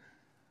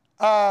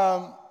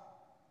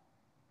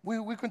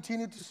 we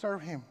continued to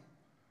serve him.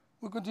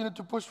 We continue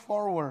to push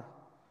forward.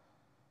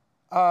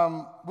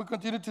 We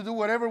continue to do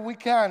whatever we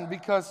can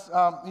because,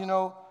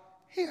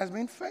 He has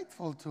been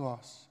faithful to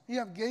us. He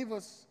has gave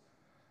us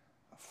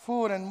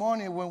food and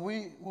money when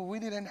we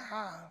didn't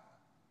have.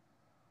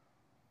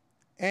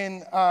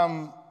 And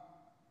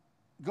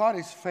God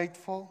is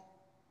faithful.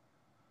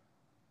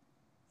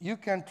 You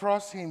can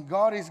trust Him.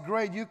 God is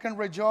great. You can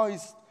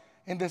rejoice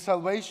in the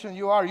salvation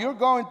you are. You're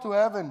going to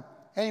heaven.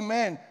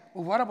 Amen.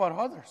 But what about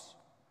others?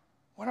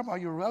 What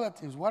about your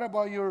relatives? What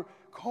about your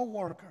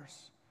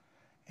co-workers?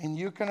 And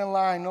you can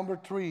align, number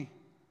 3,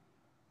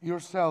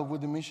 yourself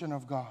with the mission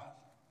of God.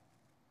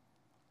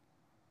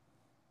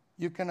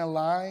 You can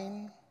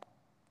align,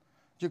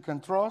 you can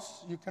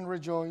trust, you can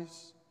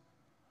rejoice,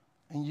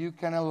 and you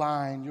can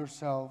align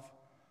yourself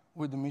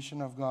with the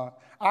mission of God.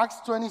 Acts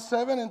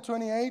 27 and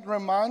 28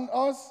 remind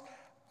us,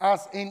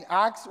 as in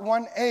Acts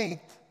 1:8,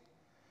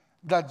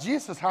 that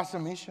Jesus has a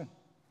mission.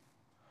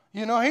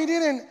 He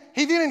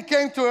didn't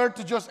came to earth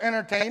to just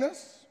entertain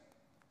us.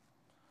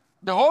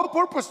 The whole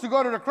purpose to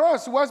go to the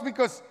cross was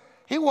because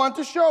He wanted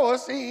to show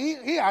us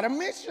he had a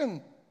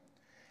mission.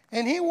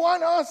 And He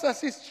wants us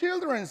as His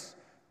children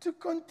to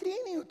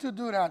continue to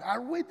do that.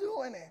 Are we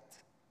doing it?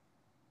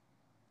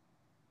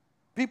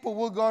 People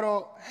will go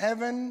to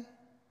heaven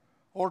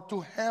or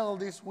to hell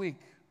this week.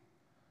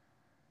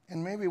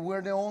 And maybe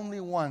we're the only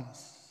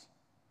ones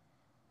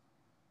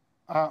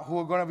who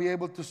are going to be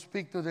able to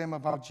speak to them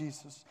about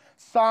Jesus.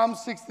 Psalm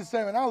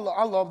 67. I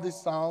love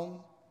this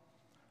psalm.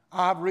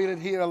 I have read it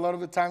here a lot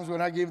of the times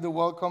when I give the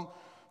welcome.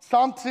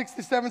 Psalm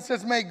 67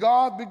 says, "May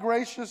God be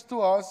gracious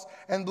to us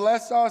and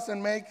bless us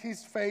and make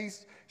His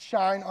face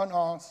shine on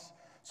us,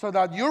 so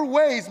that your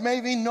ways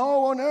may be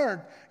known on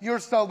earth, your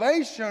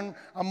salvation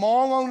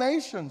among all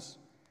nations.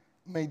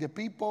 May the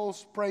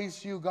peoples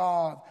praise you,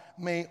 God.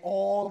 May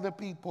all the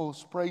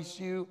peoples praise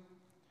you.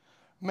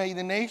 May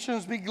the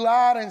nations be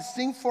glad and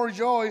sing for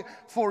joy,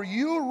 for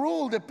you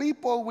rule the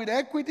people with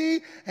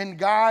equity and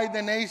guide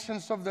the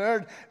nations of the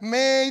earth.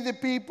 May the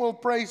people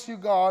praise you,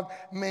 God.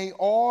 May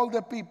all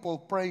the people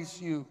praise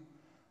you.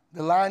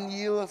 The land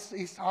yields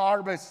its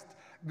harvest.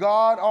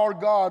 God, our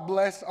God,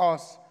 bless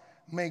us.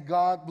 May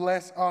God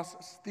bless us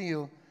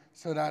still,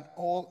 so that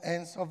all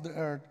ends of the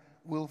earth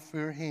will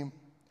fear Him."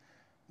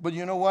 But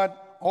you know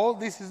what? All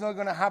this is not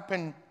going to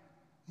happen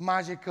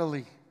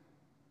magically.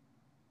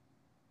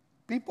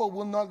 People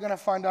will not going to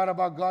find out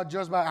about God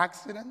just by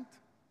accident.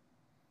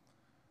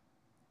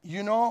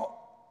 You know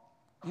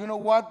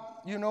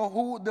what? You know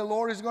who the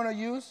Lord is going to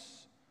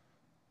use?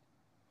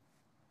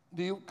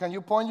 Can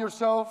you point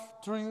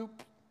yourself through you?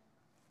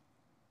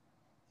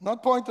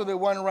 Not point to the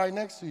one right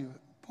next to you.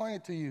 Point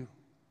it to you.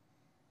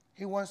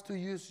 He wants to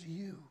use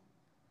you.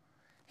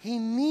 He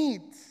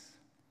needs,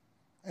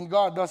 and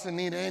God doesn't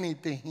need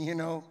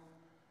anything,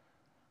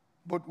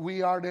 But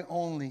we are the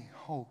only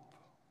hope.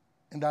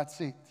 And that's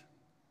it.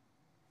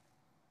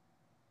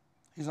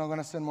 He's not going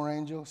to send more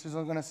angels. He's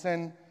not going to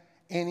send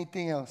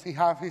anything else. He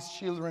has His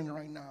children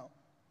right now.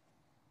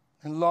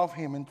 And love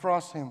Him and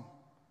trust Him.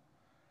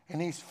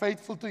 And He's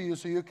faithful to you,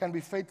 so you can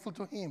be faithful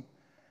to Him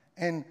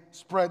and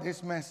spread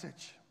His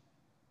message.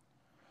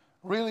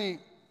 Really,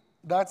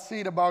 that's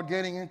it about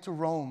getting into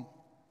Rome.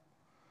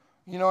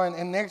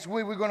 And next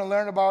week we're going to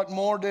learn about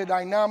more the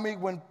dynamic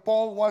when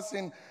Paul was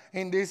in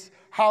this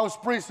house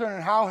prison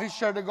and how he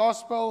shared the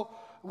gospel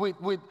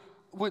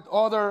with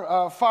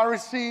other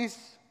Pharisees.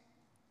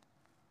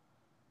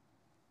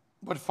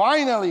 But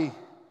finally,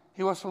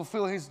 he was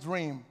fulfilled his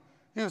dream.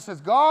 He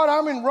says, "God,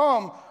 I'm in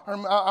Rome."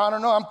 I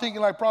don't know, I'm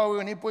thinking like probably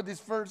when he put his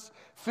first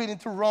feet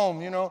into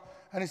Rome,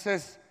 And he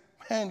says,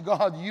 "Man,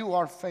 God, you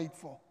are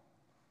faithful."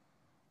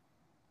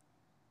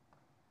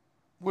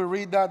 We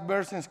read that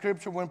verse in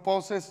Scripture when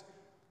Paul says,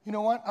 "You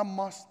know what? I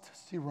must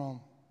see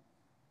Rome."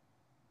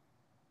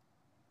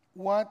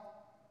 What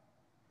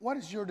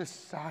is your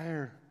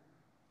desire?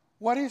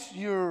 What is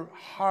your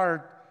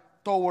heart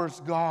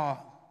towards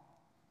God?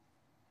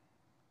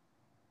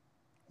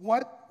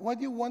 What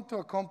do you want to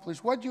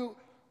accomplish? What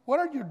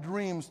are your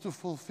dreams to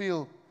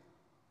fulfill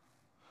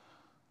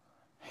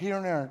here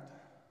on earth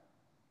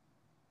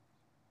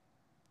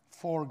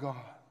for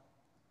God?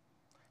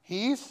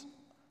 He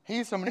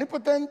is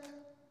omnipotent.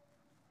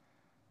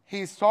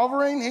 He is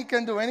sovereign. He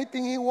can do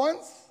anything He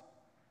wants.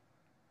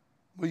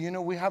 But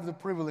we have the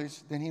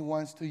privilege that He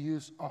wants to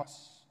use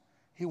us.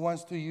 He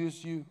wants to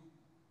use you.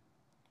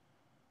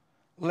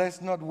 Let's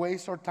not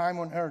waste our time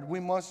on earth. We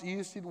must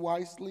use it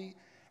wisely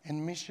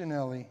and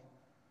missionally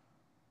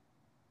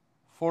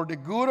for the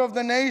good of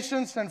the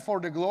nations and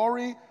for the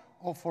glory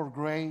of our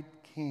great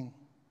King.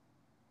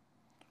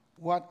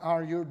 What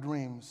are your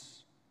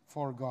dreams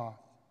for God?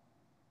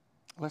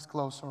 Let's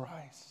close our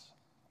eyes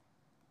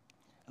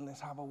and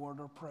let's have a word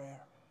of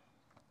prayer.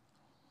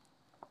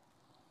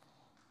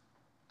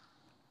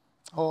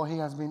 Oh, He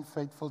has been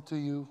faithful to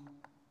you.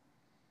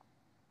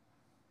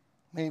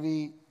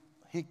 Maybe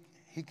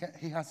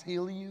He has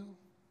healed you.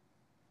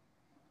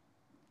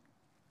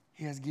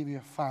 He has given you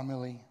a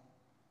family.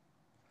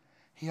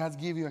 He has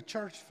given you a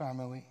church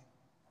family.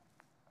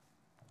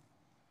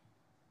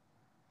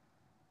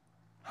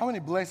 How many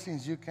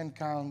blessings you can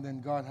count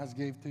that God has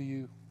gave to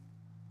you?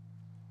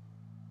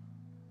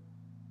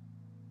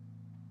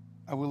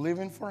 Are we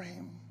living for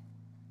Him?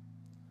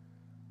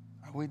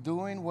 Are we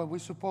doing what we're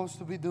supposed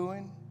to be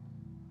doing?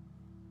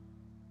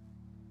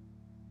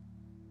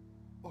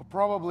 Or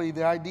probably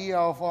the idea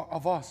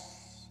of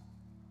us.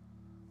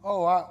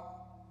 Oh, I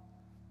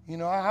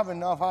have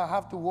enough. I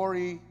have to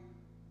worry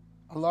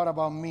a lot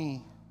about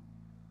me.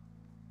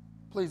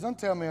 Please don't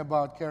tell me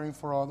about caring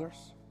for others.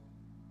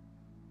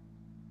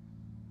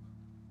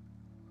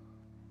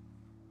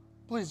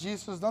 Please,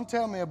 Jesus, don't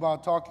tell me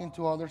about talking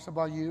to others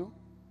about you.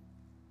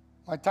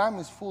 My time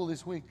is full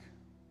this week.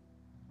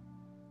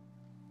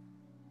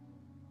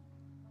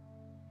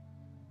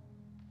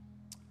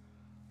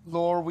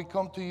 Lord, we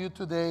come to you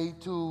today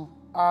to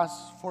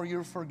ask for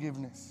your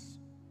forgiveness.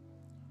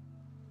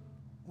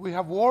 We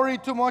have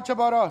worried too much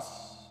about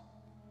us.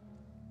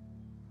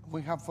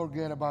 We have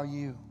forget about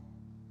you.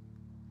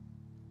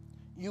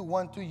 You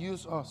want to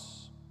use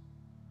us.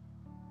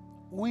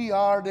 We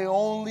are the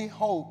only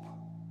hope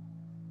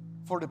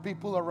for the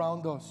people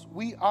around us.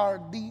 We are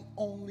the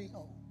only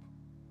hope.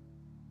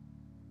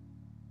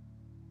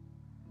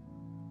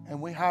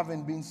 And we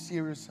haven't been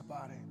serious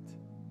about it.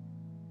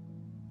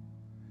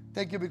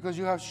 Thank you because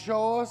you have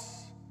shown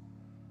us,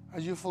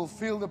 as you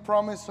fulfill the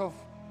promise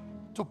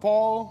to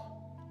Paul,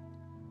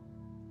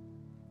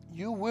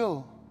 you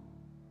will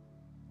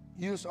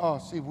use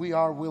us if we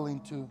are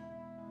willing to.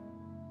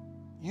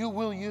 You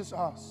will use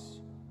us.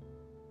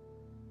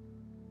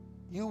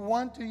 You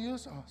want to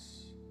use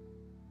us,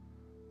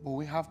 but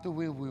we have to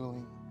be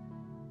willing.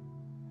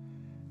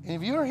 And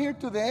if you're here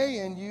today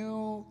and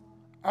you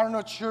are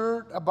not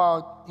sure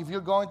about if you're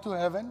going to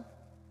heaven,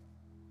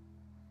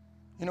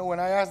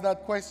 when I ask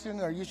that question,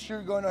 are you sure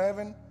you're going to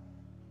heaven?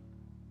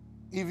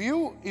 If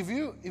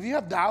you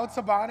have doubts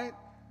about it,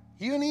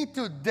 you need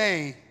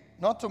today,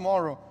 not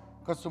tomorrow,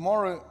 because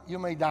tomorrow you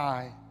may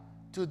die.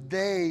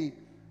 Today,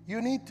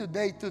 you need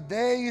today.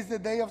 Today is the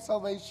day of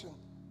salvation.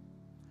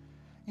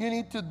 You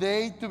need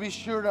today to be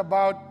sure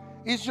about,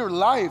 is your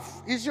life,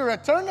 is your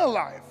eternal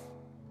life.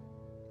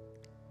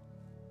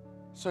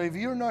 So if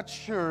you're not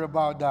sure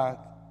about that,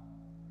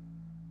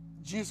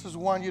 Jesus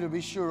wants you to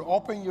be sure.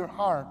 Open your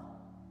heart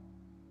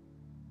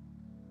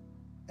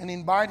and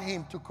invite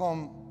Him to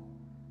come.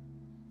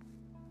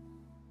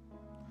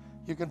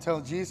 You can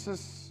tell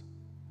Jesus,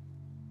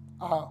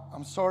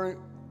 I'm sorry,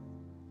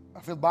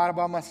 I feel bad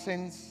about my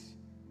sins.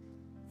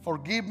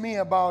 Forgive me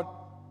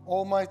about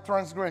all my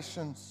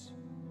transgressions.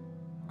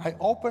 I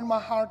open my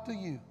heart to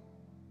you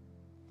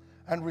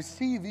and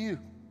receive you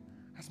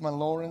as my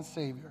Lord and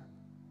Savior.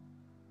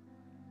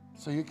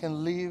 So you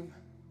can live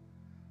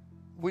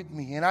with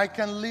me and I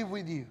can live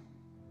with you.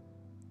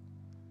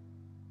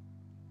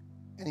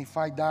 And if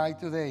I die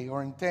today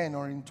or in 10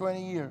 or in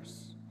 20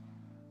 years,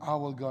 I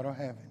will go to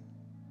heaven.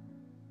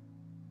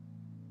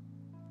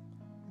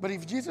 But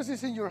if Jesus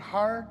is in your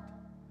heart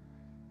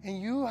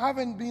and you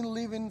haven't been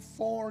living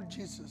for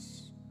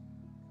Jesus,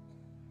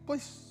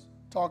 please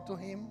talk to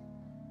Him.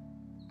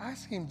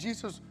 Ask Him,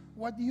 Jesus,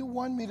 what do you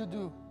want me to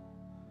do?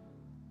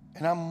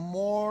 And I'm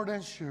more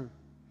than sure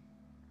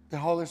the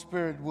Holy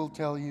Spirit will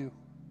tell you.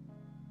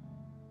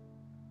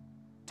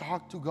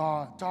 Talk to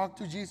God. Talk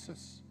to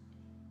Jesus.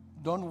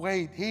 Don't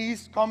wait. He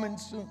is coming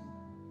soon.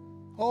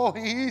 Oh,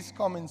 He is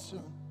coming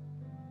soon.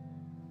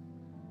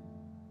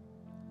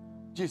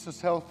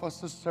 Jesus, help us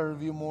to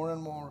serve you more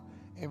and more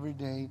every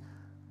day.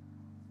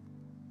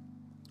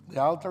 The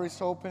altar is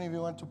open if you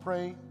want to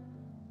pray.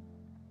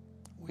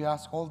 We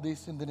ask all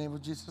this in the name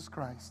of Jesus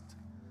Christ.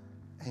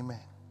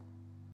 Amen.